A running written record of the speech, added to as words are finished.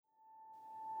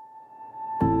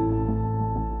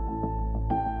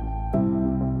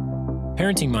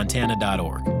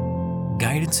ParentingMontana.org.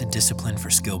 Guidance and discipline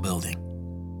for skill building.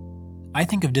 I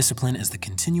think of discipline as the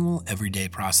continual, everyday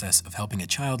process of helping a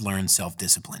child learn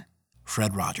self-discipline.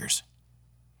 Fred Rogers.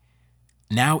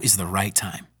 Now is the right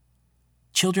time.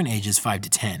 Children ages 5 to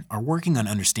 10 are working on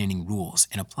understanding rules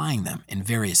and applying them in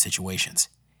various situations.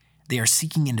 They are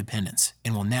seeking independence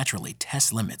and will naturally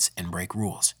test limits and break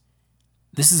rules.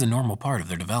 This is a normal part of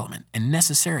their development and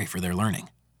necessary for their learning.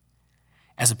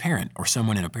 As a parent or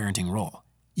someone in a parenting role,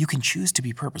 you can choose to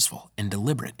be purposeful and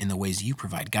deliberate in the ways you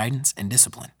provide guidance and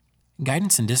discipline.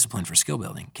 Guidance and discipline for skill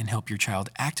building can help your child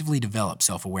actively develop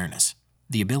self-awareness,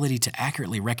 the ability to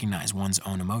accurately recognize one's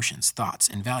own emotions, thoughts,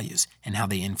 and values, and how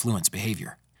they influence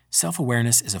behavior.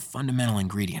 Self-awareness is a fundamental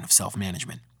ingredient of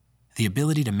self-management. The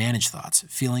ability to manage thoughts,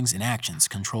 feelings, and actions,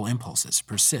 control impulses,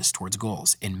 persist towards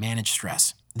goals, and manage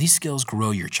stress. These skills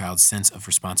grow your child's sense of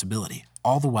responsibility,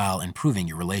 all the while improving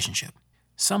your relationship.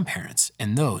 Some parents,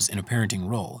 and those in a parenting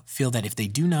role, feel that if they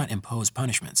do not impose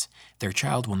punishments, their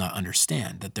child will not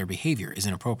understand that their behavior is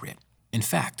inappropriate. In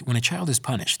fact, when a child is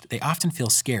punished, they often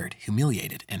feel scared,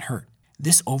 humiliated, and hurt.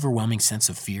 This overwhelming sense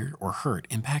of fear or hurt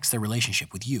impacts their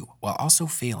relationship with you while also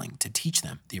failing to teach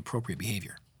them the appropriate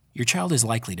behavior. Your child is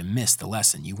likely to miss the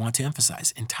lesson you want to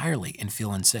emphasize entirely and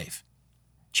feel unsafe.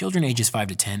 Children ages 5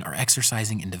 to 10 are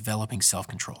exercising and developing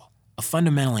self-control, a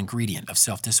fundamental ingredient of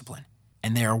self-discipline,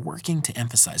 and they are working to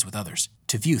emphasize with others,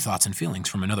 to view thoughts and feelings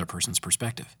from another person's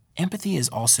perspective. Empathy is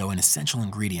also an essential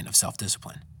ingredient of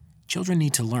self-discipline. Children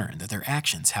need to learn that their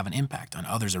actions have an impact on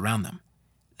others around them.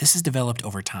 This is developed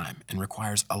over time and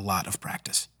requires a lot of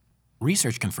practice.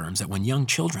 Research confirms that when young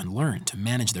children learn to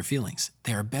manage their feelings,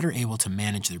 they are better able to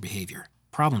manage their behavior,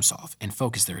 problem solve, and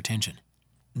focus their attention.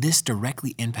 This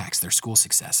directly impacts their school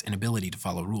success and ability to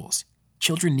follow rules.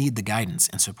 Children need the guidance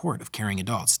and support of caring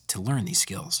adults to learn these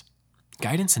skills.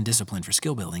 Guidance and discipline for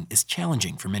skill building is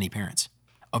challenging for many parents.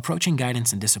 Approaching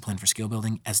guidance and discipline for skill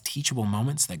building as teachable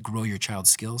moments that grow your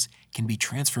child's skills can be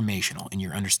transformational in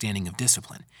your understanding of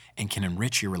discipline and can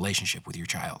enrich your relationship with your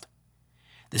child.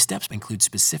 The steps include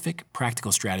specific,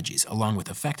 practical strategies along with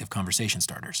effective conversation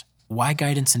starters. Why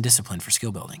guidance and discipline for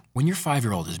skill building? When your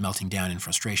 5-year-old is melting down in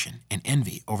frustration and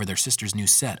envy over their sister's new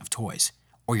set of toys,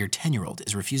 or your 10-year-old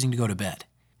is refusing to go to bed,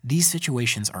 these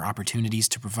situations are opportunities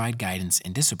to provide guidance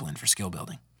and discipline for skill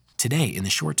building. Today, in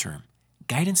the short term,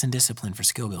 guidance and discipline for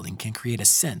skill building can create a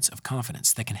sense of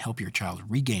confidence that can help your child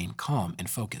regain calm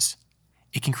and focus.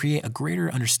 It can create a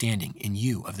greater understanding in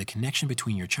you of the connection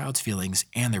between your child's feelings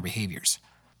and their behaviors.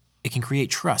 It can create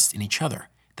trust in each other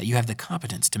that you have the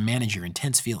competence to manage your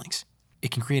intense feelings. It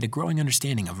can create a growing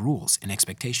understanding of rules and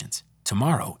expectations.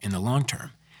 Tomorrow, in the long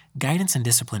term, guidance and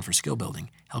discipline for skill building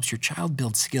helps your child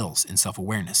build skills in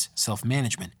self-awareness,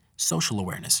 self-management, social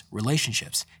awareness,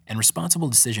 relationships, and responsible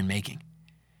decision-making.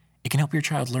 It can help your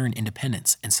child learn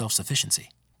independence and self-sufficiency.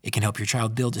 It can help your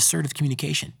child build assertive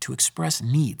communication to express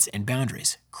needs and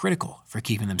boundaries, critical for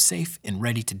keeping them safe and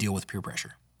ready to deal with peer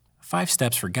pressure. 5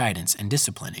 steps for guidance and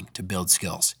disciplining to build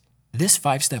skills. This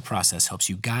 5-step process helps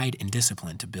you guide and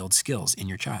discipline to build skills in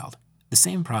your child. The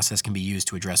same process can be used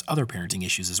to address other parenting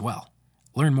issues as well.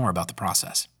 Learn more about the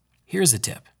process. Here's a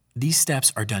tip. These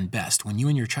steps are done best when you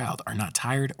and your child are not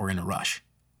tired or in a rush.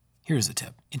 Here's a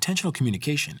tip. Intentional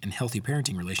communication and healthy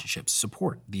parenting relationships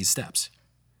support these steps.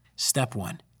 Step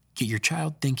 1. Get your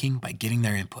child thinking by getting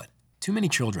their input. Too many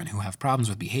children who have problems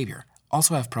with behavior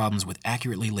also have problems with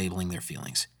accurately labeling their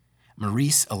feelings.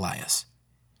 Maurice Elias.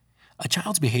 A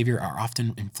child's behavior are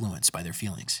often influenced by their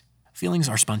feelings. Feelings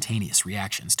are spontaneous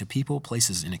reactions to people,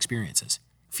 places, and experiences.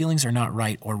 Feelings are not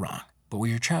right or wrong, but what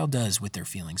your child does with their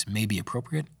feelings may be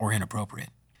appropriate or inappropriate.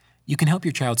 You can help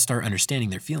your child start understanding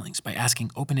their feelings by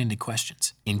asking open-ended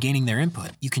questions. In gaining their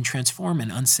input, you can transform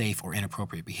an unsafe or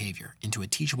inappropriate behavior into a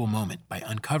teachable moment by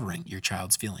uncovering your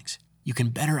child's feelings. You can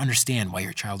better understand why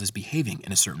your child is behaving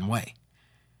in a certain way.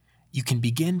 You can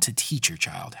begin to teach your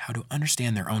child how to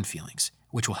understand their own feelings,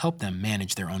 which will help them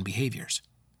manage their own behaviors.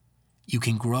 You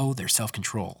can grow their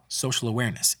self-control, social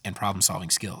awareness, and problem-solving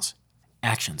skills.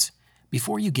 Actions.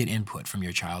 Before you get input from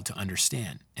your child to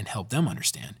understand and help them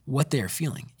understand what they are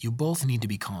feeling, you both need to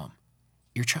be calm.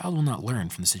 Your child will not learn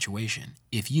from the situation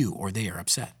if you or they are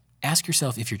upset. Ask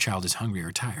yourself if your child is hungry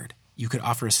or tired. You could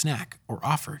offer a snack or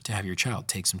offer to have your child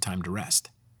take some time to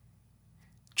rest.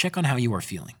 Check on how you are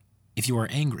feeling. If you are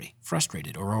angry,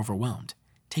 frustrated, or overwhelmed,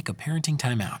 take a parenting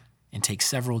timeout and take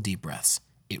several deep breaths.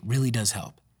 It really does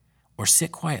help. Or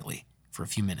sit quietly for a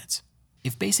few minutes.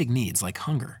 If basic needs like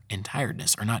hunger and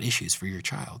tiredness are not issues for your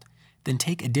child, then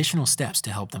take additional steps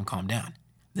to help them calm down.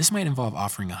 This might involve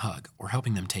offering a hug or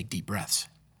helping them take deep breaths.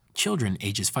 Children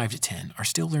ages 5 to 10 are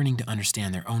still learning to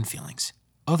understand their own feelings.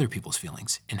 other people's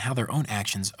feelings, and how their own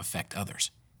actions affect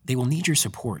others. They will need your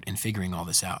support in figuring all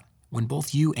this out. When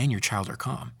both you and your child are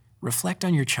calm, reflect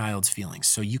on your child's feelings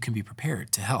so you can be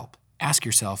prepared to help. Ask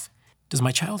yourself, does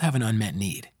my child have an unmet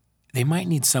need? They might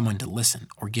need someone to listen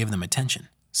or give them attention,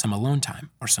 some alone time,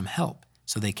 or some help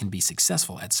so they can be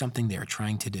successful at something they are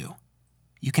trying to do.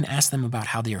 You can ask them about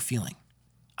how they are feeling.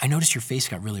 I noticed your face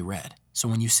got really red, so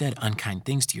when you said unkind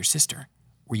things to your sister,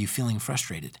 were you feeling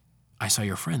frustrated? I saw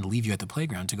your friend leave you at the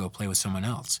playground to go play with someone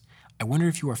else. I wonder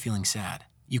if you are feeling sad.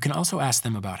 You can also ask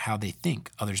them about how they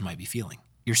think others might be feeling.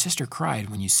 Your sister cried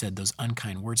when you said those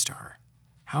unkind words to her.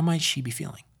 How might she be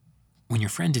feeling? When your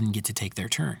friend didn't get to take their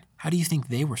turn, how do you think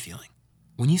they were feeling?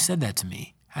 When you said that to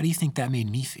me, how do you think that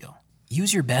made me feel?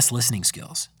 Use your best listening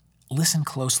skills. Listen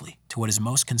closely to what is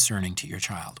most concerning to your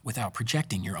child without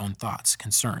projecting your own thoughts,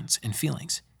 concerns, and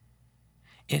feelings.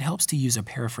 It helps to use a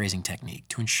paraphrasing technique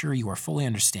to ensure you are fully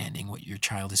understanding what your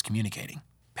child is communicating.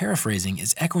 Paraphrasing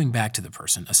is echoing back to the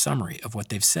person a summary of what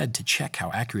they've said to check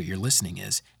how accurate your listening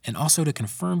is and also to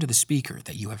confirm to the speaker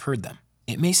that you have heard them.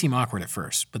 It may seem awkward at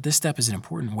first, but this step is an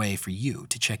important way for you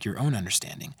to check your own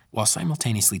understanding while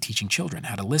simultaneously teaching children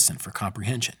how to listen for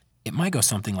comprehension. It might go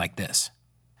something like this.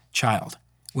 Child,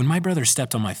 when my brother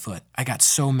stepped on my foot, I got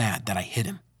so mad that I hit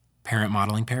him. Parent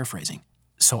modeling paraphrasing.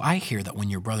 So I hear that when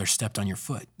your brother stepped on your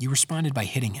foot, you responded by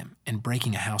hitting him and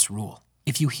breaking a house rule.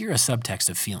 If you hear a subtext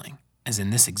of feeling, as in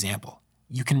this example,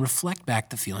 you can reflect back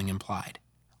the feeling implied.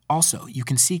 Also, you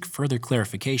can seek further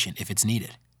clarification if it's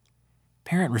needed.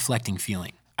 Parent reflecting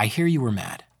feeling. I hear you were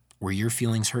mad. Were your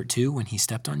feelings hurt too when he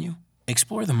stepped on you?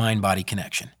 Explore the mind-body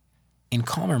connection. In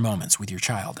calmer moments with your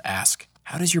child, ask,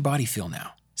 how does your body feel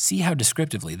now? See how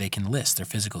descriptively they can list their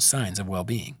physical signs of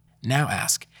well-being. Now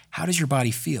ask, how does your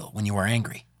body feel when you are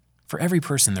angry? For every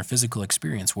person, their physical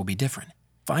experience will be different.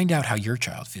 Find out how your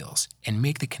child feels and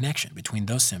make the connection between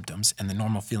those symptoms and the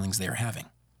normal feelings they are having.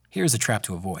 Here's a trap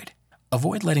to avoid.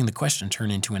 Avoid letting the question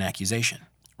turn into an accusation.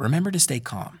 Remember to stay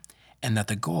calm and that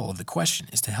the goal of the question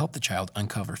is to help the child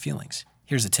uncover feelings.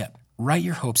 Here's a tip. Write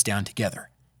your hopes down together,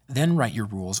 then write your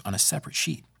rules on a separate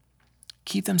sheet.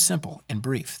 Keep them simple and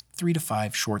brief, 3 to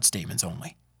 5 short statements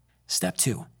only. Step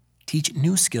 2. Teach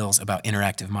new skills about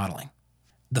interactive modeling.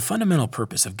 The fundamental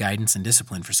purpose of guidance and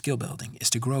discipline for skill building is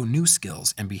to grow new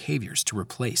skills and behaviors to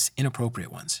replace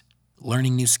inappropriate ones.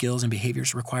 Learning new skills and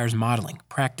behaviors requires modeling,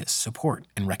 practice, support,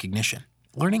 and recognition.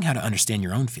 Learning how to understand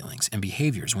your own feelings and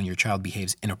behaviors when your child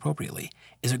behaves inappropriately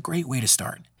is a great way to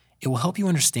start. It will help you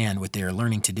understand what they are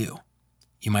learning to do.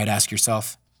 You might ask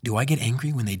yourself, do I get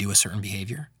angry when they do a certain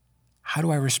behavior? How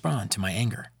do I respond to my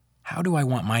anger? How do I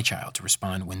want my child to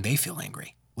respond when they feel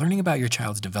angry? Learning about your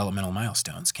child's developmental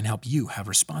milestones can help you have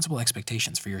responsible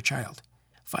expectations for your child.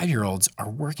 5-year-olds are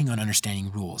working on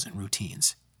understanding rules and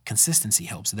routines. Consistency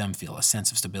helps them feel a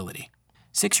sense of stability.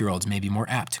 6-year-olds may be more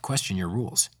apt to question your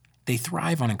rules. They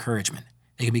thrive on encouragement.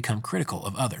 They can become critical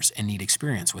of others and need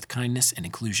experience with kindness and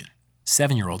inclusion.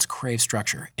 7-year-olds crave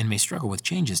structure and may struggle with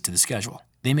changes to the schedule.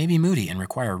 They may be moody and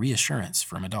require reassurance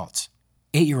from adults.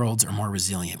 8-year-olds are more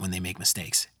resilient when they make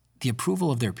mistakes. The approval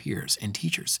of their peers and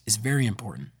teachers is very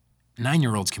important.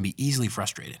 9-year-olds can be easily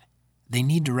frustrated. They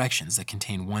need directions that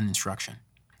contain one instruction.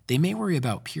 They may worry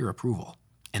about peer approval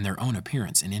and their own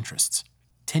appearance and interests.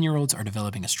 10-year-olds are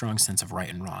developing a strong sense of right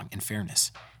and wrong and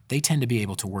fairness. They tend to be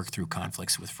able to work through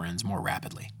conflicts with friends more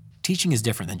rapidly. Teaching is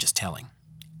different than just telling.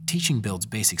 Teaching builds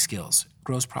basic skills,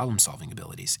 grows problem-solving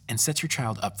abilities, and sets your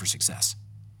child up for success.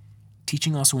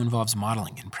 Teaching also involves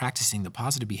modeling and practicing the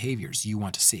positive behaviors you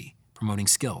want to see, promoting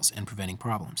skills and preventing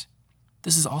problems.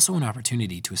 This is also an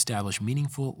opportunity to establish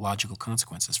meaningful, logical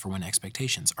consequences for when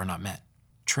expectations are not met.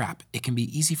 Trap. It can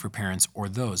be easy for parents or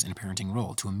those in a parenting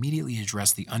role to immediately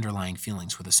address the underlying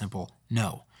feelings with a simple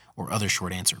no or other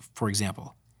short answer. For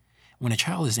example, when a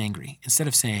child is angry, instead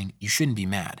of saying, you shouldn't be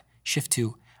mad, shift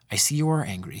to, I see you are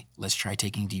angry, let's try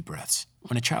taking deep breaths.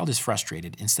 When a child is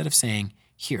frustrated, instead of saying,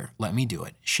 here, let me do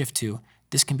it, shift to,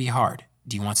 this can be hard,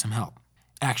 do you want some help?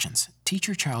 Actions. Teach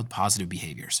your child positive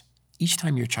behaviors. Each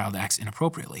time your child acts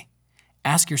inappropriately,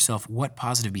 ask yourself what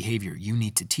positive behavior you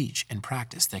need to teach and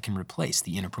practice that can replace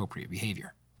the inappropriate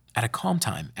behavior. At a calm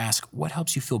time, ask what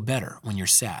helps you feel better when you're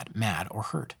sad, mad, or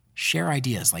hurt. Share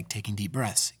ideas like taking deep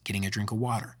breaths, getting a drink of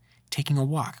water, taking a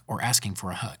walk, or asking for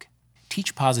a hug.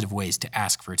 Teach positive ways to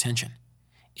ask for attention.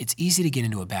 It's easy to get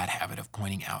into a bad habit of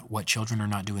pointing out what children are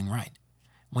not doing right.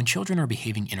 When children are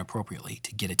behaving inappropriately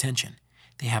to get attention,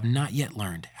 they have not yet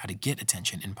learned how to get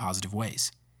attention in positive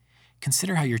ways.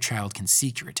 Consider how your child can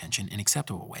seek your attention in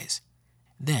acceptable ways.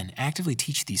 Then, actively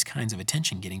teach these kinds of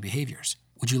attention-getting behaviors.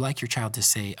 Would you like your child to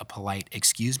say a polite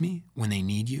 "excuse me" when they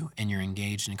need you and you're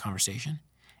engaged in conversation?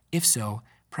 If so,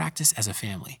 Practice as a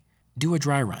family. Do a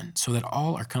dry run so that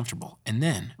all are comfortable, and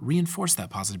then reinforce that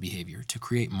positive behavior to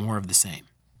create more of the same.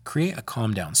 Create a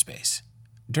calm down space.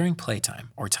 During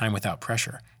playtime or time without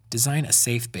pressure, design a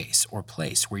safe base or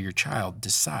place where your child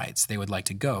decides they would like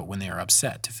to go when they are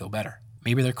upset to feel better.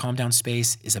 Maybe their calm down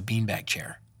space is a beanbag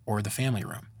chair or the family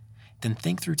room. Then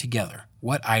think through together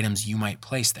what items you might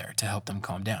place there to help them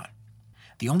calm down.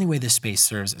 The only way this space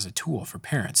serves as a tool for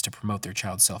parents to promote their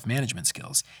child's self-management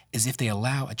skills is if they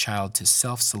allow a child to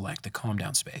self-select the calm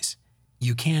down space.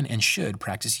 You can and should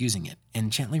practice using it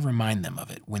and gently remind them of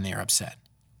it when they are upset.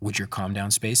 Would your calm down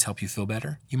space help you feel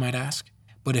better, you might ask?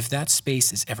 But if that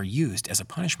space is ever used as a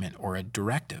punishment or a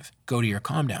directive, go to your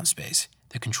calm down space,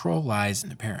 the control lies in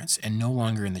the parents and no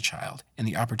longer in the child, and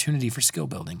the opportunity for skill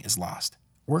building is lost.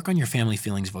 Work on your family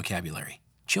feelings vocabulary.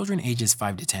 Children ages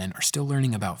 5 to 10 are still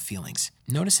learning about feelings.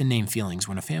 Notice and name feelings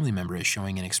when a family member is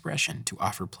showing an expression to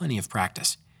offer plenty of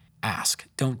practice. Ask,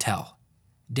 don't tell.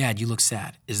 Dad, you look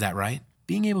sad. Is that right?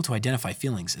 Being able to identify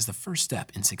feelings is the first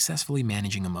step in successfully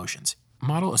managing emotions.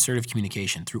 Model assertive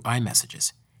communication through I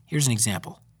messages. Here's an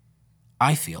example.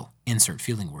 I feel, insert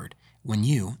feeling word, when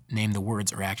you name the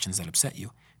words or actions that upset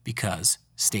you, because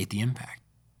state the impact.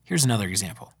 Here's another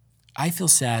example. I feel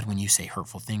sad when you say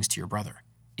hurtful things to your brother.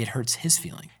 It hurts his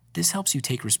feeling. This helps you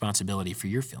take responsibility for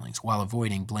your feelings while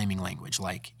avoiding blaming language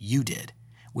like you did,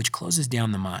 which closes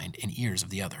down the mind and ears of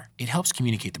the other. It helps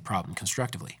communicate the problem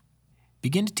constructively.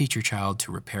 Begin to teach your child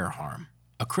to repair harm.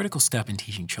 A critical step in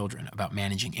teaching children about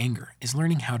managing anger is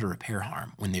learning how to repair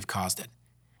harm when they've caused it.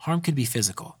 Harm could be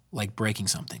physical, like breaking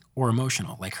something, or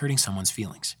emotional, like hurting someone's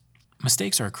feelings.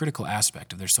 Mistakes are a critical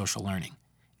aspect of their social learning.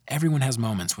 Everyone has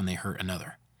moments when they hurt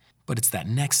another. But it's that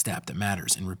next step that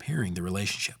matters in repairing the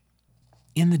relationship.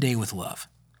 End the day with love.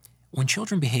 When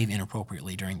children behave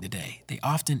inappropriately during the day, they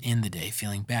often end the day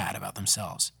feeling bad about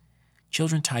themselves.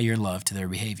 Children tie your love to their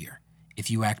behavior. If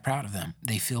you act proud of them,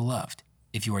 they feel loved.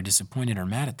 If you are disappointed or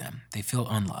mad at them, they feel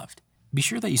unloved. Be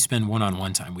sure that you spend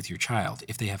one-on-one time with your child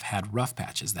if they have had rough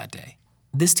patches that day.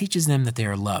 This teaches them that they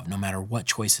are loved no matter what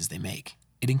choices they make.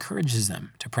 It encourages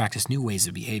them to practice new ways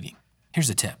of behaving. Here's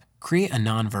a tip. Create a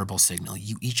nonverbal signal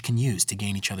you each can use to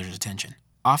gain each other's attention.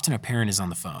 Often a parent is on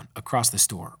the phone, across the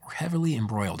store, or heavily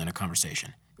embroiled in a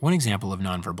conversation. One example of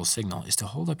nonverbal signal is to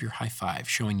hold up your high five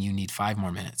showing you need 5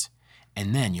 more minutes,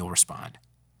 and then you'll respond.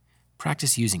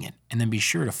 Practice using it, and then be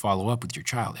sure to follow up with your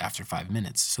child after 5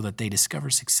 minutes so that they discover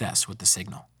success with the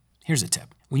signal. Here's a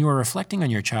tip. When you are reflecting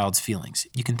on your child's feelings,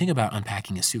 you can think about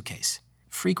unpacking a suitcase.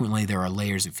 Frequently, there are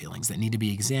layers of feelings that need to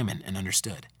be examined and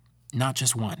understood, not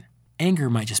just one.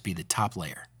 Anger might just be the top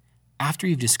layer. After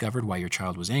you've discovered why your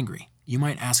child was angry, you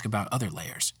might ask about other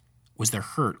layers. Was there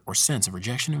hurt or sense of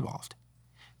rejection involved?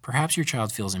 Perhaps your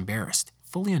child feels embarrassed.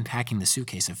 Fully unpacking the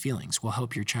suitcase of feelings will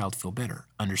help your child feel better,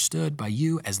 understood by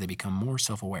you as they become more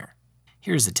self-aware.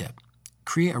 Here's the tip.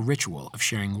 Create a ritual of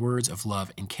sharing words of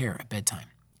love and care at bedtime.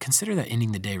 Consider that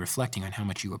ending the day reflecting on how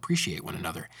much you appreciate one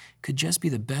another could just be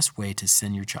the best way to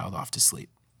send your child off to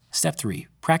sleep. Step 3.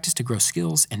 Practice to grow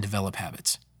skills and develop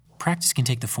habits. Practice can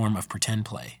take the form of pretend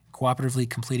play, cooperatively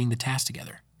completing the task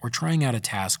together, or trying out a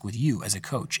task with you as a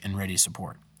coach and ready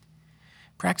support.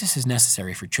 Practice is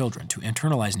necessary for children to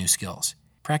internalize new skills.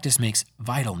 Practice makes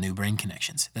vital new brain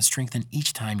connections that strengthen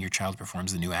each time your child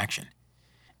performs the new action.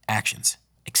 Actions.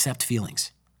 Accept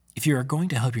feelings. If you are going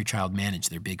to help your child manage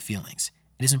their big feelings,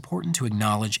 it is important to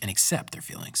acknowledge and accept their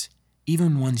feelings,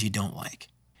 even ones you don't like.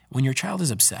 When your child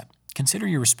is upset, consider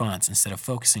your response instead of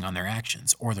focusing on their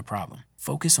actions or the problem.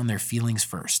 Focus on their feelings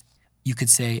first. You could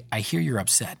say, I hear you're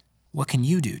upset. What can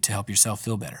you do to help yourself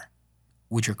feel better?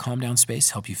 Would your calm down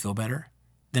space help you feel better?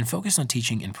 Then focus on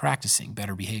teaching and practicing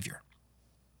better behavior.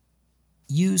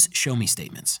 Use show me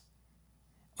statements.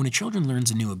 When a child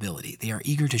learns a new ability, they are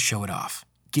eager to show it off.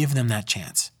 Give them that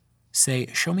chance. Say,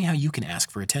 show me how you can ask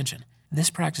for attention. This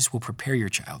practice will prepare your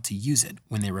child to use it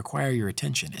when they require your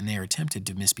attention and they are tempted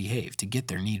to misbehave to get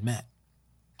their need met.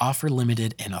 Offer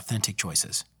limited and authentic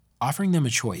choices. Offering them a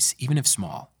choice, even if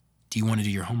small, do you want to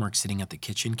do your homework sitting at the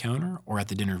kitchen counter or at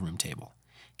the dinner room table,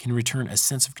 can return a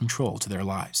sense of control to their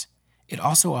lives. It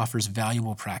also offers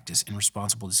valuable practice in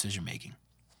responsible decision-making.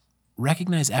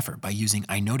 Recognize effort by using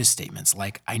I notice statements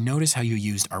like, I notice how you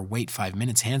used our wait 5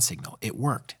 minutes hand signal. It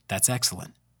worked. That's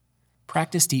excellent.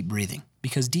 Practice deep breathing.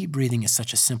 Because deep breathing is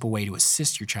such a simple way to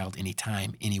assist your child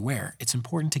anytime, anywhere, it's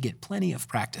important to get plenty of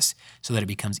practice so that it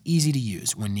becomes easy to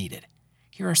use when needed.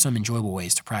 Here are some enjoyable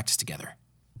ways to practice together.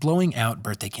 Blowing out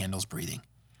birthday candles breathing.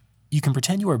 You can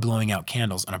pretend you are blowing out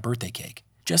candles on a birthday cake.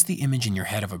 Just the image in your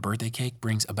head of a birthday cake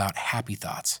brings about happy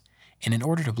thoughts. And in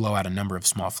order to blow out a number of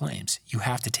small flames, you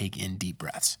have to take in deep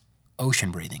breaths.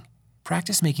 Ocean breathing.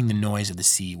 Practice making the noise of the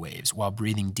sea waves while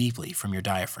breathing deeply from your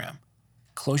diaphragm.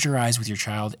 Close your eyes with your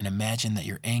child and imagine that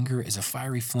your anger is a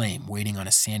fiery flame waiting on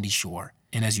a sandy shore,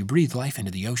 and as you breathe life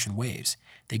into the ocean waves,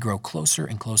 they grow closer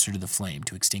and closer to the flame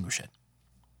to extinguish it.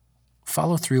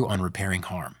 Follow through on repairing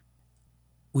harm.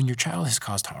 When your child has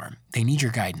caused harm, they need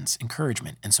your guidance,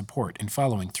 encouragement, and support in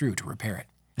following through to repair it.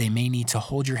 They may need to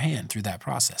hold your hand through that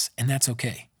process, and that's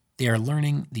okay. They are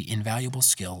learning the invaluable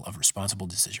skill of responsible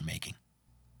decision-making.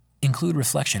 Include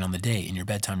reflection on the day in your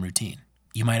bedtime routine.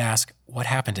 You might ask, what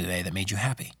happened today that made you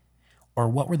happy? Or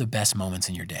what were the best moments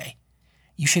in your day?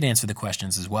 You should answer the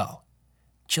questions as well.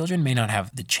 Children may not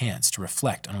have the chance to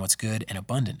reflect on what's good and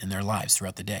abundant in their lives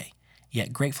throughout the day,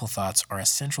 yet grateful thoughts are a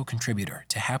central contributor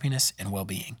to happiness and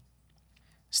well-being.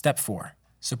 Step 4.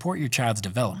 Support your child's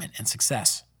development and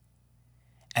success.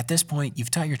 At this point,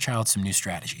 you've taught your child some new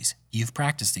strategies. You've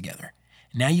practiced together.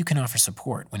 Now you can offer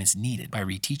support when it's needed by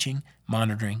reteaching,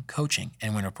 monitoring, coaching,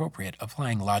 and when appropriate,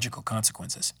 applying logical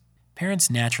consequences. Parents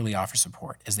naturally offer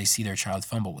support as they see their child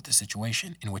fumble with the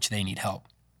situation in which they need help.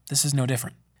 This is no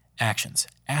different. Actions.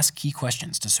 Ask key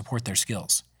questions to support their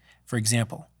skills. For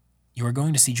example, you are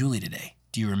going to see Julie today.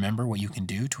 Do you remember what you can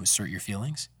do to assert your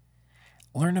feelings?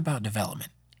 Learn about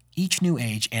development. Each new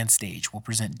age and stage will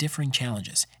present differing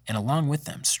challenges, and along with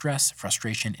them, stress,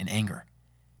 frustration, and anger.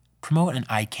 Promote an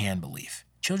I can belief.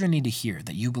 Children need to hear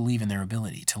that you believe in their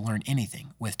ability to learn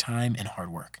anything with time and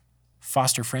hard work.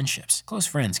 Foster friendships. Close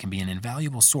friends can be an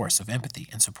invaluable source of empathy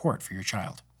and support for your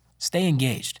child. Stay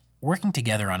engaged. Working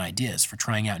together on ideas for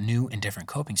trying out new and different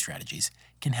coping strategies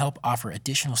can help offer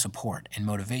additional support and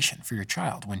motivation for your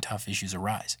child when tough issues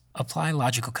arise. Apply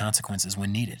logical consequences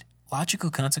when needed. Logical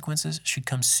consequences should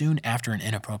come soon after an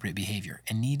inappropriate behavior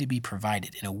and need to be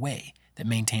provided in a way that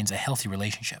maintains a healthy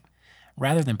relationship.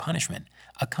 Rather than punishment,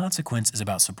 a consequence is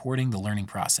about supporting the learning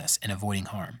process and avoiding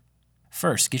harm.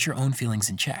 First, get your own feelings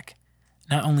in check.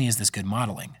 Not only is this good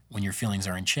modeling, when your feelings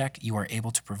are in check, you are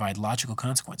able to provide logical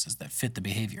consequences that fit the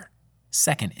behavior.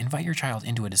 Second, invite your child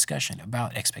into a discussion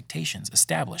about expectations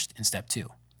established in Step 2.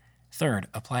 Third,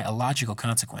 apply a logical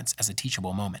consequence as a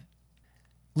teachable moment.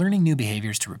 Learning new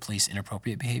behaviors to replace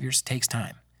inappropriate behaviors takes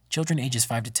time. Children ages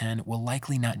 5 to 10 will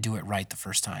likely not do it right the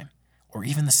first time, or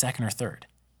even the second or third.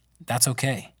 That's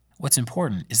okay. What's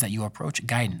important is that you approach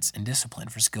guidance and discipline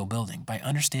for skill building by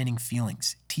understanding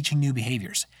feelings, teaching new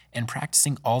behaviors, and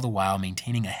practicing all the while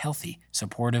maintaining a healthy,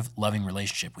 supportive, loving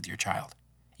relationship with your child.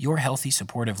 Your healthy,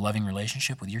 supportive, loving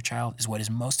relationship with your child is what is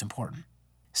most important.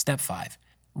 Step 5.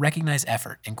 Recognize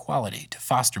effort and quality to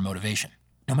foster motivation.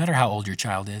 No matter how old your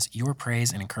child is, your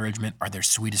praise and encouragement are their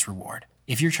sweetest reward.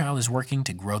 If your child is working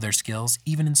to grow their skills,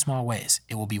 even in small ways,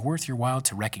 it will be worth your while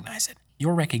to recognize it.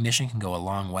 Your recognition can go a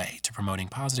long way to promoting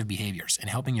positive behaviors and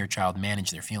helping your child manage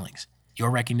their feelings.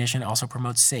 Your recognition also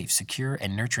promotes safe, secure,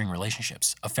 and nurturing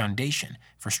relationships, a foundation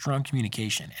for strong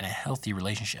communication and a healthy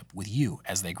relationship with you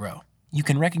as they grow. You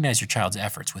can recognize your child's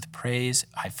efforts with praise,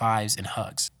 high fives, and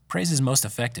hugs. Praise is most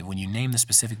effective when you name the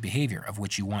specific behavior of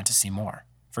which you want to see more.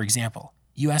 For example,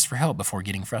 you asked for help before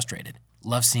getting frustrated.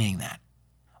 Love seeing that.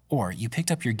 Or you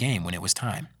picked up your game when it was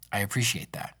time. I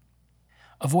appreciate that.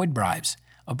 Avoid bribes.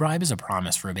 A bribe is a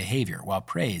promise for a behavior, while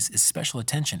praise is special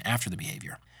attention after the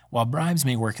behavior. While bribes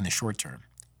may work in the short term,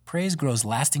 praise grows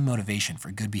lasting motivation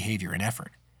for good behavior and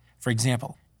effort. For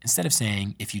example, instead of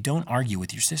saying, if you don't argue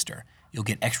with your sister, you'll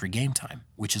get extra game time,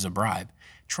 which is a bribe,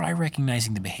 try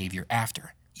recognizing the behavior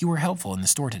after. You were helpful in the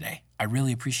store today. I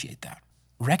really appreciate that.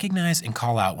 Recognize and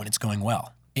call out when it's going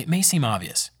well. It may seem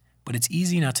obvious, but it's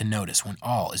easy not to notice when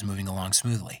all is moving along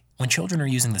smoothly. When children are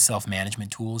using the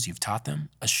self-management tools you've taught them,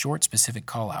 a short, specific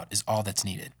call-out is all that's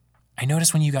needed. I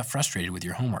noticed when you got frustrated with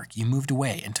your homework, you moved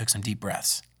away and took some deep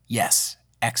breaths. Yes,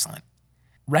 excellent.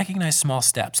 Recognize small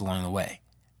steps along the way.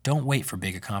 Don't wait for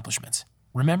big accomplishments.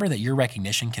 Remember that your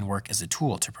recognition can work as a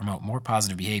tool to promote more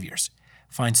positive behaviors.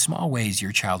 Find small ways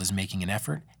your child is making an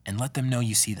effort and let them know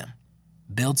you see them.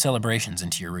 Build celebrations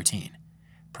into your routine.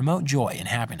 Promote joy and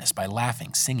happiness by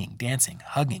laughing, singing, dancing,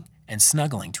 hugging, and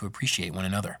snuggling to appreciate one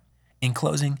another. In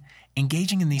closing,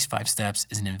 engaging in these 5 steps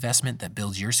is an investment that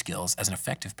builds your skills as an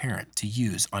effective parent to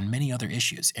use on many other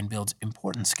issues and builds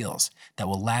important skills that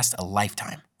will last a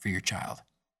lifetime for your child.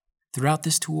 Throughout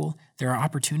this tool, there are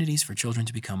opportunities for children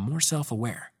to become more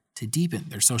self-aware, to deepen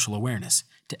their social awareness,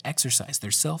 to exercise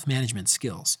their self-management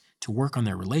skills, to work on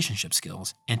their relationship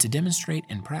skills, and to demonstrate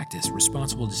and practice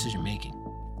responsible decision-making.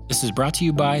 This is brought to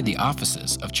you by the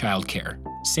Offices of Child Care,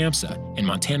 SAMHSA, and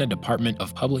Montana Department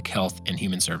of Public Health and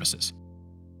Human Services.